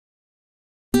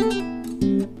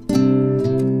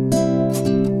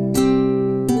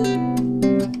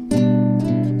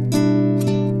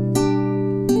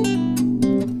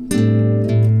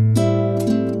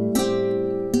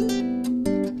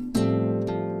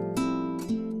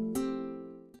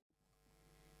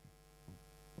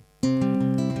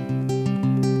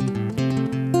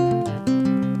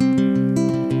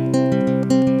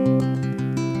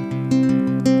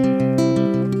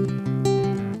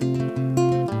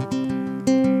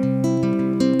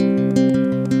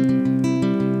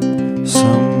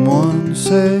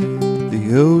say the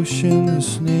ocean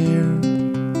is near.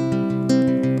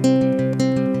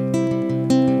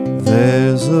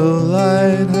 There's a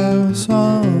lighthouse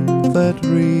on that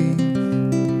reef.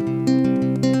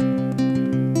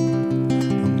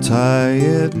 I'm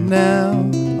tired now,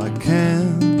 I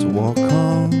can't walk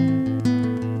on.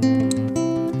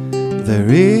 There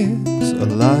is a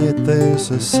light,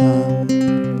 there's a sun.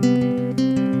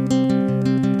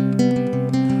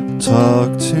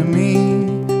 Talk to me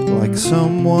like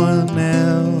someone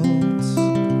else.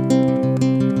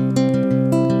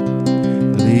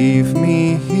 Leave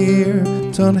me here,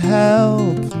 don't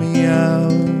help me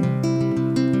out.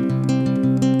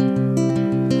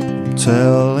 I'm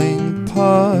telling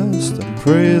past and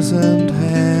present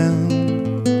hand.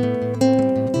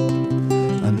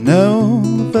 I know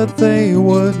that they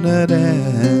would not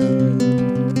end.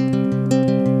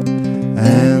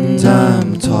 And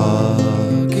I'm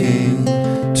talking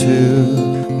to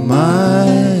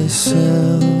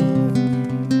myself,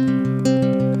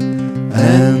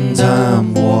 and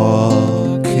I'm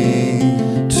walking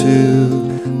to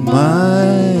myself.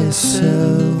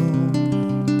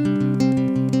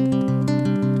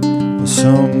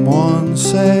 Someone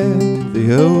said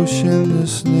the ocean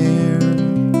is near.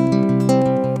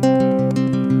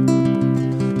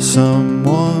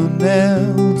 Someone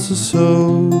else is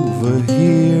over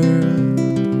here.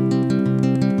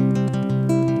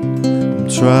 I'm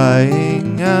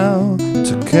trying out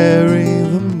to carry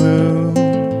the moon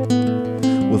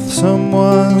with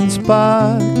someone's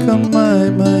back on my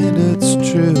mind, it's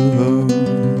true.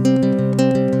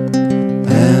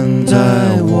 And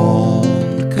I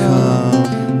won't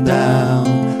come down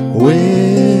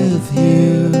with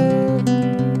you,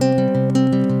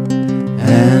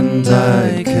 and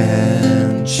I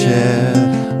can't share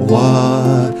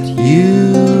what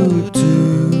you do.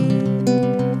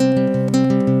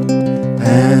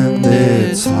 And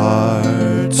it's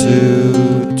hard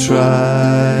to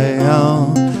try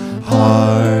on,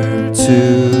 hard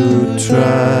to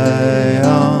try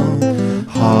on,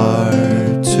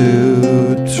 hard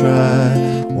to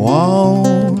try,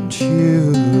 won't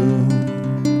you?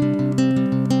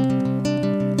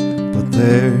 But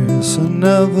there's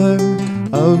another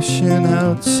ocean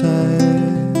outside.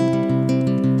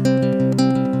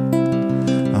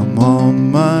 I'm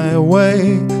on my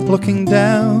way, looking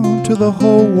down to the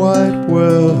whole wide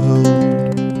world.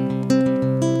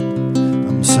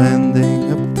 I'm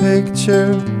sending a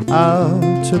picture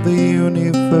out to the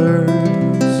universe.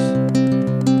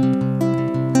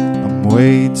 I'm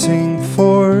waiting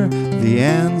for the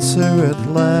answer at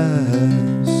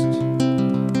last.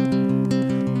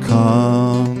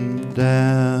 Calm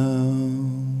down.